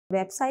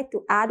website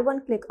to add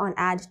one, click on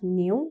Add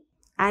New.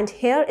 And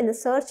here in the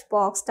search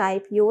box,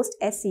 type Yoast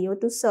Seo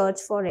to search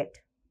for it.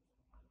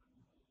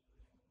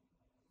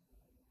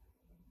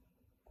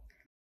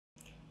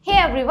 Hey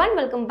everyone,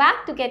 welcome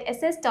back to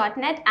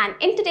GetSS.net, and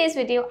in today's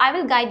video, I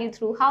will guide you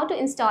through how to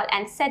install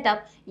and set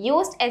up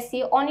Yoast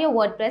Seo on your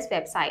WordPress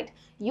website.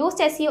 Yoast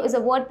Seo is a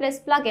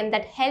WordPress plugin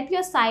that helps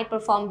your site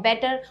perform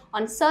better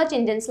on search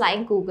engines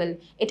like Google.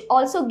 It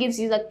also gives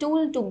you the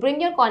tool to bring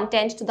your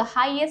content to the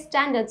highest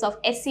standards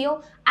of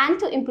SEO and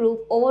to improve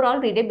overall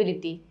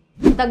readability.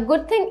 The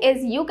good thing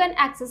is you can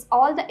access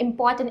all the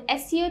important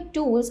SEO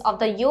tools of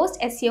the Yoast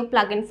Seo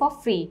plugin for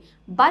free.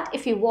 But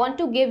if you want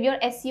to give your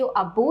SEO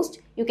a boost,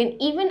 you can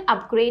even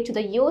upgrade to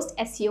the Yoast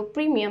Seo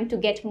Premium to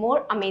get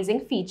more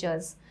amazing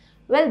features.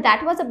 Well,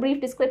 that was a brief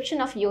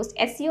description of Yoast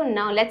Seo.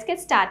 Now let's get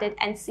started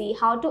and see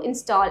how to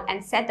install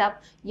and set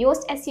up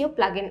Yoast Seo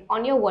plugin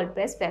on your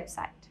WordPress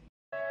website.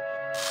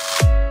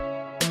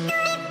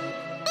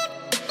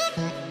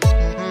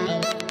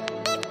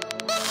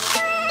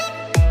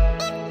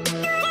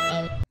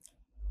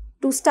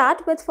 To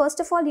start with, first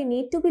of all, you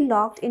need to be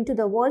logged into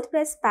the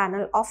WordPress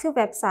panel of your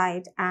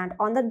website, and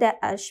on the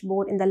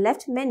dashboard in the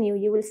left menu,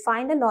 you will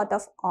find a lot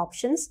of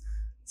options.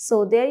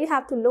 So there you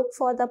have to look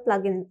for the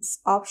plugins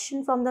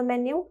option from the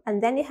menu,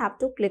 and then you have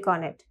to click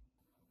on it.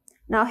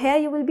 Now here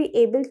you will be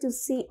able to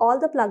see all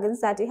the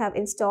plugins that you have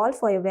installed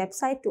for your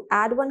website. To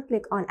add one,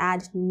 click on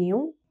Add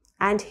New.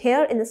 And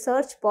here in the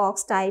search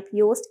box, type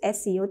Yoast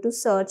Seo to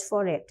search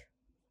for it.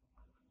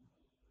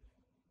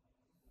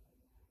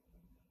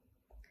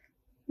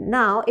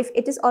 Now, if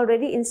it is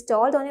already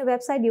installed on your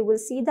website, you will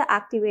see the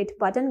Activate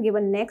button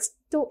given next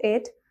to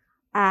it.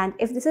 And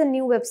if this is a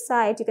new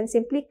website, you can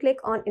simply click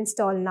on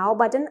Install Now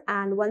button.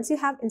 And once you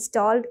have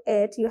installed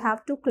it, you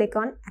have to click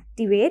on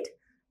Activate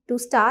to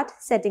start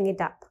setting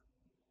it up.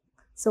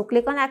 So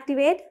click on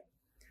Activate.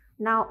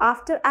 Now,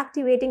 after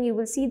activating, you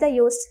will see the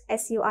Yoast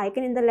Seo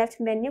icon in the left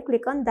menu.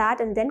 Click on that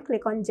and then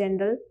click on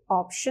General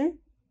option.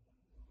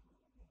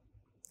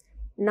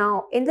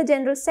 Now, in the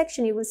general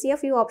section, you will see a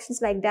few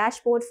options like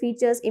dashboard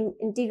features,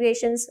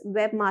 integrations,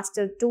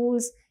 webmaster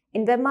tools.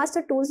 In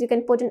webmaster tools, you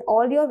can put in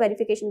all your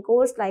verification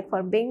codes like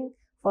for Bing,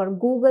 for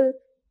Google,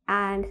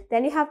 and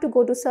then you have to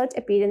go to search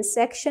appearance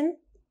section.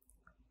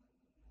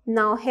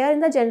 Now, here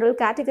in the general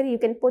category, you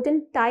can put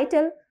in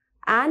title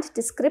and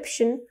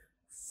description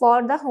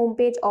for the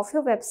homepage of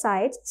your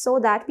website so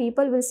that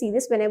people will see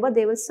this whenever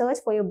they will search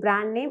for your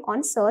brand name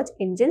on search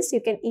engines.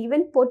 You can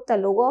even put the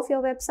logo of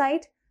your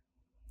website.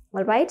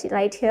 All right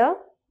here,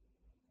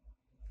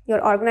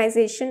 your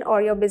organization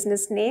or your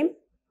business name,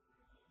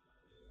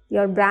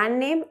 your brand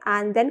name,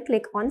 and then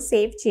click on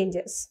Save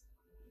Changes.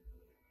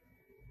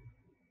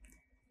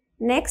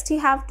 Next, you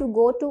have to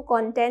go to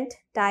Content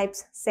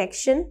Types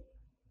section.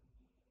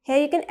 Here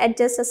you can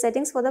adjust the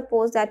settings for the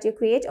post that you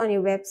create on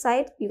your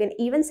website. You can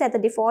even set the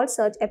default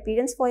search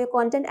appearance for your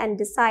content and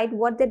decide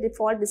what the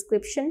default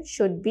description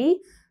should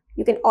be.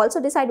 You can also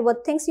decide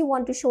what things you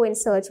want to show in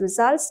search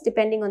results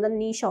depending on the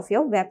niche of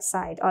your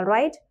website. All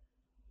right.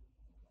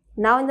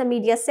 Now in the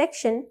media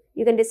section,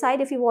 you can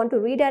decide if you want to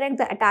redirect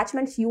the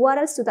attachment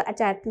URLs to the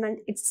attachment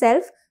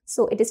itself.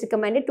 So it is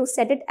recommended to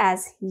set it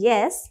as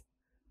yes.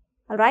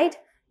 All right.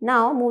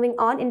 Now moving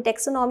on, in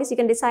taxonomies, you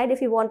can decide if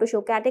you want to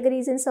show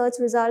categories in search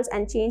results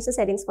and change the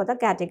settings for the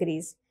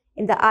categories.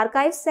 In the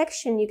archives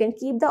section, you can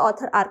keep the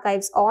author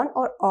archives on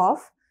or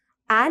off.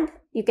 And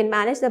you can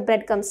manage the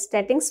breadcrumbs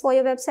settings for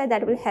your website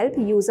that will help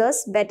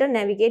users better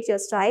navigate your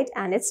site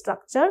and its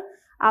structure.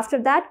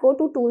 After that, go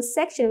to Tools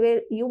section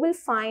where you will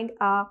find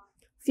a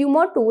few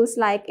more tools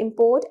like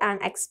Import and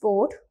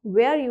Export,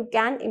 where you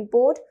can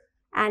import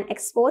and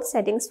export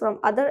settings from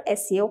other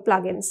SEO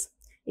plugins.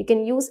 You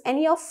can use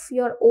any of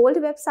your old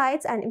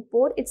websites and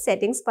import its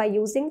settings by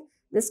using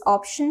this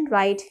option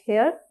right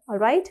here. All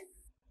right.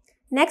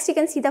 Next, you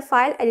can see the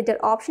file editor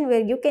option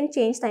where you can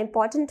change the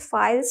important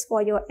files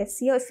for your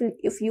SEO.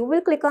 If you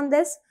will click on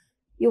this,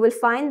 you will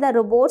find the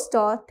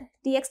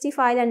robots.txt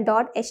file and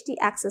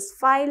 .htaccess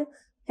file.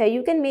 Here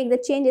you can make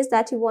the changes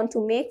that you want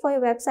to make for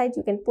your website.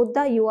 You can put the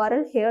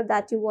URL here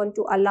that you want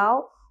to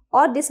allow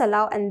or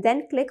disallow, and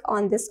then click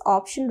on this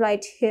option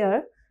right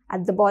here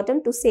at the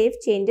bottom to save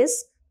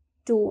changes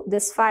to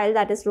this file,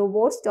 that is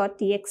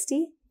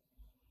robots.txt.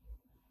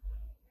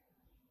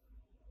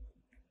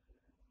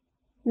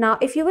 Now,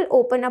 if you will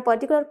open a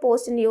particular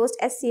post in Yoast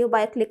Seo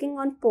by clicking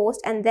on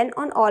Post and then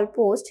on All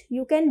Post,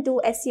 you can do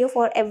SEO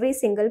for every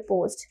single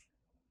post.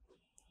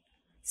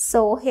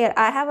 So here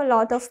I have a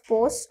lot of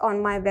posts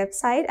on my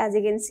website, as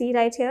you can see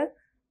right here.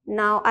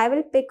 Now I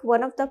will pick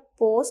one of the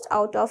posts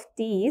out of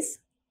these.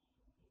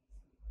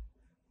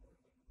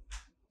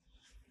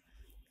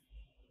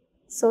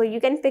 So you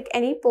can pick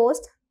any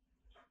post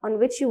on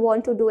which you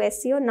want to do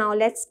SEO. Now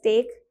let's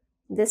take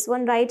this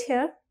one right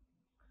here.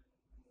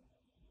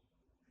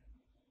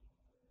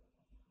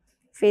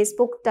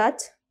 Facebook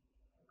Touch.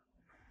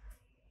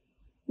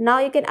 Now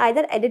you can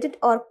either edit it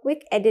or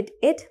quick edit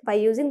it. By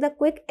using the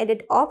quick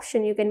edit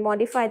option, you can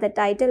modify the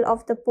title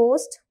of the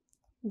post,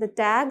 the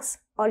tags,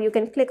 or you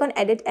can click on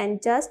edit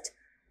and just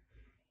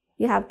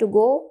you have to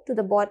go to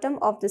the bottom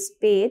of this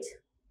page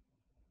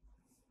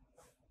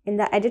in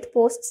the Edit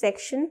Post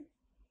section.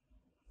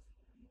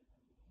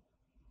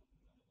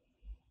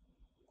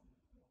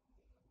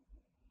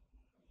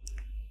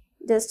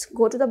 Just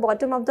go to the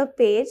bottom of the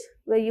page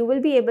where you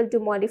will be able to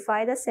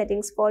modify the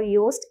settings for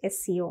Yoast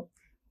SEO.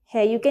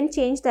 Here you can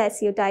change the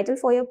SEO title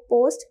for your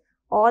post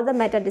or the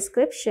meta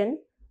description.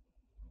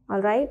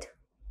 Alright.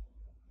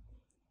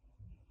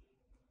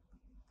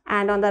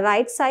 And on the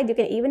right side, you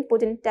can even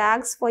put in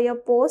tags for your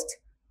post,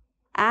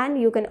 and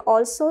you can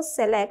also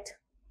select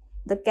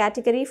the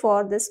category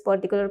for this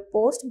particular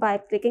post by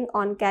clicking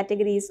on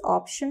categories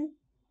option.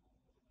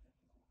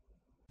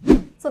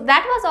 So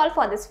that was all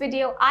for this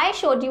video. I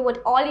showed you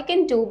what all you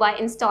can do by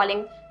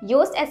installing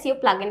Yoast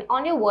SEO plugin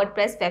on your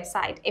WordPress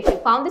website. If you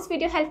found this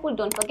video helpful,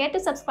 don't forget to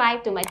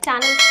subscribe to my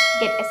channel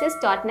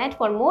GetAssist.net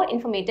for more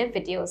informative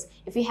videos.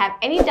 If you have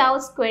any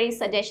doubts, queries,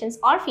 suggestions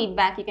or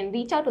feedback, you can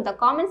reach out to the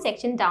comment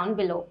section down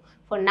below.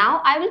 For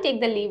now, I will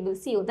take the leave. We'll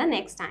see you the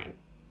next time.